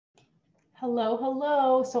Hello,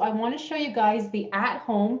 hello. So I want to show you guys the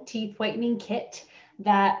at-home teeth whitening kit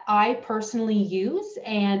that I personally use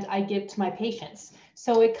and I give to my patients.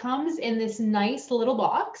 So it comes in this nice little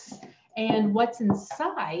box, and what's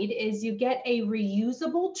inside is you get a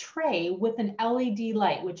reusable tray with an LED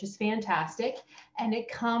light, which is fantastic, and it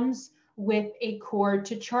comes with a cord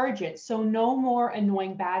to charge it. So no more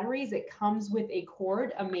annoying batteries. It comes with a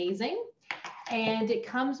cord, amazing. And it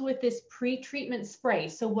comes with this pre-treatment spray.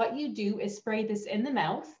 So what you do is spray this in the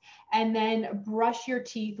mouth and then brush your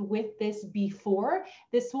teeth with this before.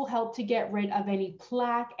 This will help to get rid of any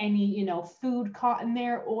plaque, any, food caught in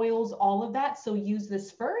there, oils, all of that. So use this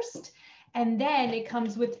first. And then it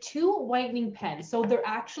comes with 2 whitening pens. So they're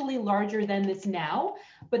actually larger than this now,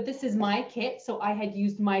 but this is my kit. So I had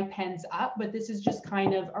used my pens up, but this is just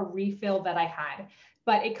kind of a refill that I had.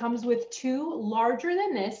 But it comes with 2 larger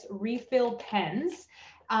than this refill pens.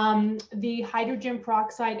 The hydrogen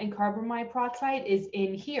peroxide and carbamide peroxide is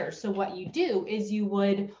in here. So what you do is you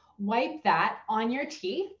would wipe that on your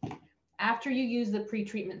teeth. After you use the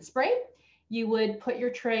pre-treatment spray, you would put your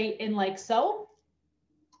tray in like so.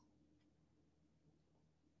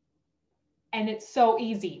 And it's so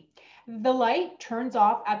easy. The light turns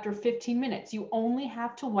off after 15 minutes. You only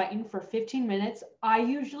have to whiten for 15 minutes. I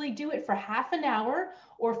usually do it for half an hour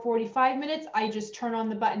or 45 minutes. I just turn on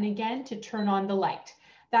the button again to turn on the light.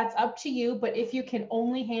 That's up to you, but if you can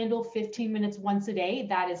only handle 15 minutes once a day,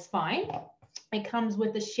 that is fine. It comes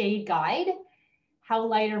with a shade guide. How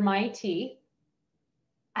light are my teeth?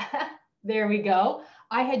 There we go.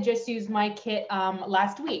 I had just used my kit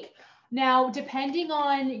last week. Now, depending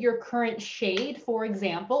on your current shade, for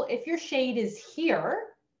example, if your shade is here,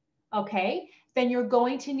 okay, then you're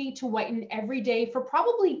going to need to whiten every day for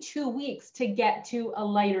probably 2 weeks to get to a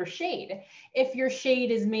lighter shade. If your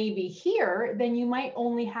shade is maybe here, then you might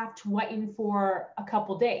only have to whiten for a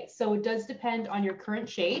couple days. So it does depend on your current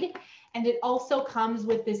shade. And it also comes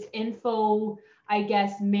with this info, I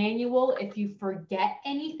guess, manual if you forget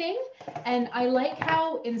anything. And I like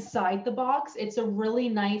how inside the box, it's a really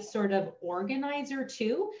nice sort of organizer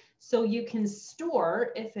too. So you can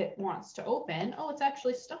store if it wants to open. Oh, it's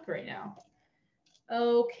actually stuck right now.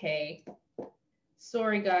 Okay.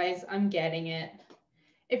 Sorry guys, I'm getting it.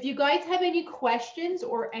 If you guys have any questions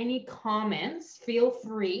or any comments, feel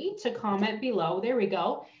free to comment below. There we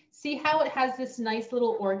go. See how it has this nice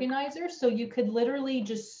little organizer? So you could literally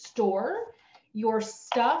just store your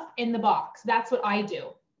stuff in the box. That's what I do.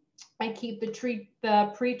 I keep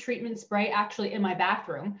the pre-treatment spray actually in my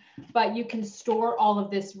bathroom, but you can store all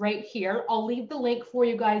of this right here. I'll leave the link for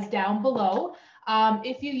you guys down below.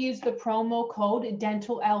 If you use the promo code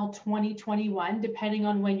Dentalelle 2021, depending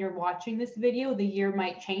on when you're watching this video, the year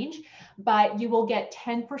might change, but you will get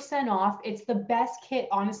 10% off. It's the best kit,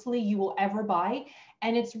 honestly, you will ever buy,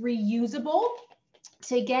 and it's reusable.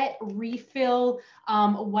 To get refill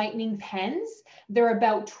whitening pens, they're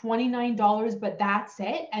about $29, but that's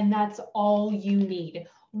it. And that's all you need.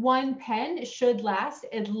 One pen should last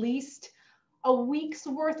at least a week's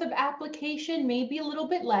worth of application, maybe a little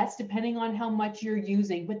bit less, depending on how much you're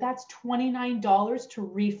using, but that's $29 to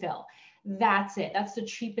refill. That's it. That's the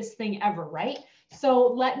cheapest thing ever, right? So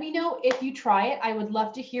let me know if you try it. I would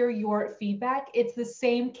love to hear your feedback. It's the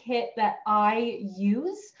same kit that I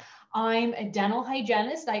use. I'm a dental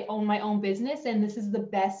hygienist. I own my own business, and this is the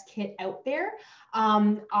best kit out there.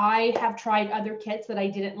 I have tried other kits that I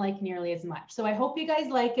didn't like nearly as much. So I hope you guys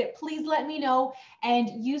like it. Please let me know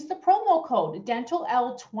and use the promo code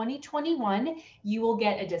Dentalelle 2021. You will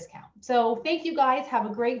get a discount. So thank you guys. Have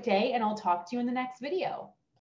a great day, and I'll talk to you in the next video.